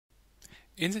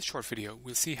In this short video,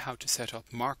 we'll see how to set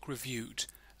up Mark Reviewed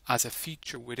as a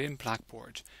feature within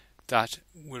Blackboard that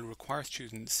will require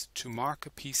students to mark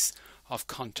a piece of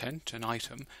content, an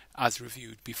item, as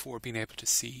reviewed before being able to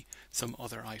see some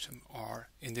other item, or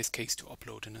in this case to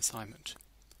upload an assignment.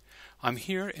 I'm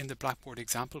here in the Blackboard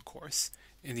example course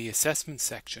in the assessment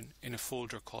section in a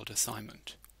folder called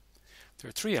Assignment. There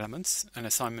are three elements: an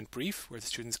assignment brief where the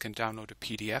students can download a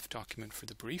PDF document for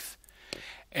the brief,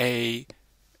 a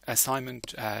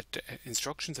assignment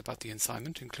instructions about the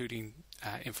assignment, including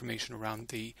information around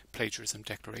the plagiarism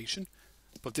declaration,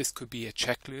 but this could be a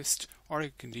checklist, or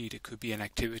it could be an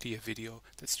activity, a video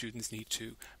that students need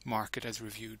to mark it as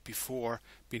reviewed before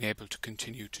being able to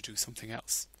continue to do something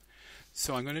else.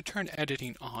 So I'm going to turn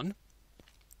editing on,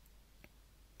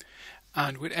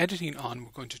 and with editing on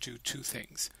we're going to do two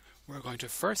things. We're going to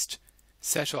first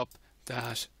set up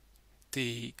that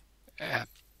the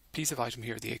piece of item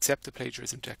here, the accept the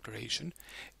plagiarism declaration,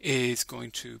 is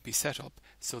going to be set up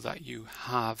so that you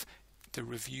have the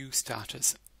review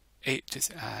status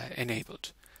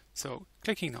enabled. So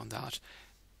clicking on that,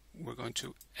 we're going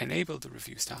to enable the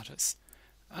review status,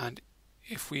 and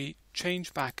if we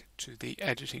change back to the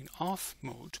editing off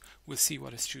mode, we'll see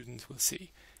what a student will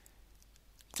see.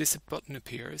 This button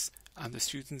appears and the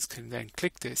students can then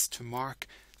click this to mark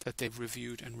that they've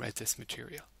reviewed and read this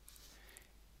material.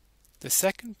 The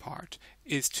second part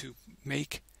is to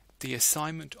make the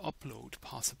assignment upload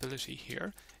possibility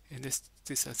here, in this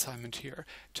assignment here,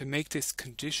 to make this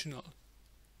conditional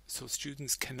so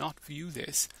students cannot view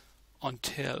this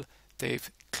until they've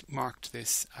marked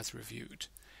this as reviewed.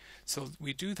 So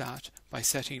we do that by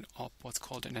setting up what's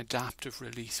called an adaptive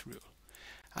release rule.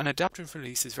 An adaptive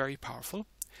release is very powerful.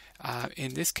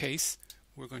 In this case,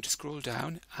 we're going to scroll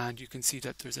down and you can see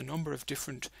that there's a number of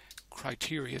different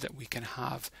criteria that we can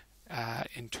have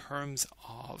in terms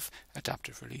of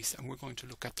adaptive release, and we're going to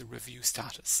look at the review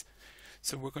status.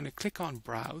 So we're going to click on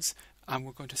Browse and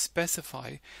we're going to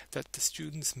specify that the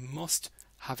students must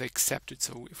have accepted.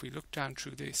 So if we look down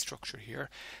through the structure here,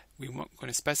 we're going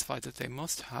to specify that they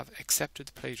must have accepted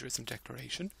the plagiarism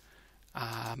declaration.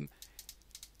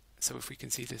 So if we can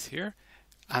see this here,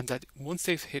 and that once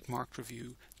they've hit marked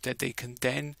review, that they can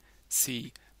then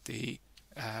see the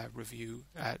review,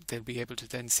 they'll be able to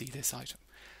then see this item.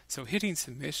 So hitting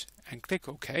submit and click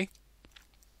OK,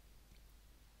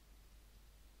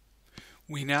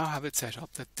 we now have it set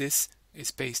up that this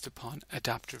is based upon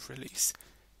adaptive release.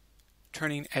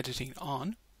 Turning editing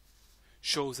on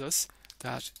shows us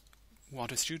that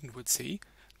what a student would see,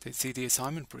 they'd see the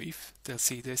assignment brief, they'll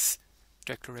see this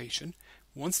declaration.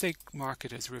 Once they mark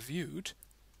it as reviewed,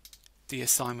 the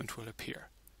assignment will appear.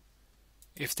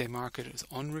 If they mark it as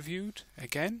unreviewed,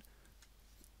 again,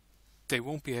 they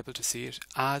won't be able to see it,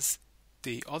 as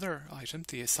the other item,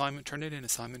 the assignment, Turnitin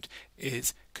assignment,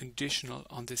 is conditional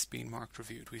on this being marked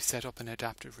reviewed. We've set up an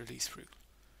adaptive release rule.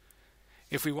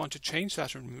 If we want to change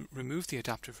that and remove the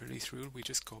adaptive release rule, we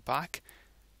just go back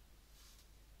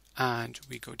and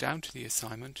we go down to the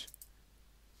assignment,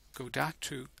 go back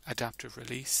to adaptive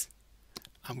release,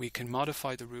 and we can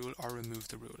modify the rule or remove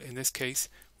the rule. In this case,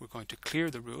 we're going to clear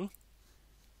the rule,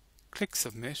 click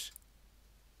submit,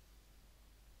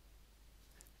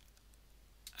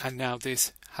 and now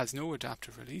this has no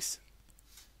adaptive release,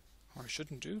 or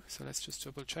shouldn't do, so let's just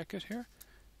double check it here.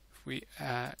 If we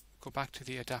go back to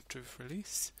the adaptive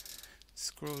release,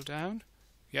 scroll down,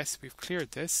 yes, we've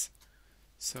cleared this.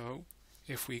 So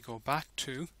if we go back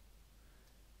to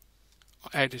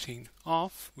editing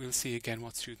off, we'll see again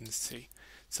what students see.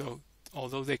 So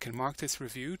although they can mark this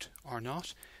reviewed or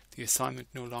not, the assignment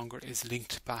no longer is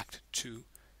linked back to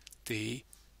the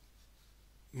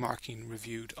marking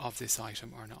reviewed of this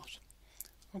item or not.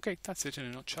 Okay, that's it in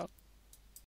a nutshell.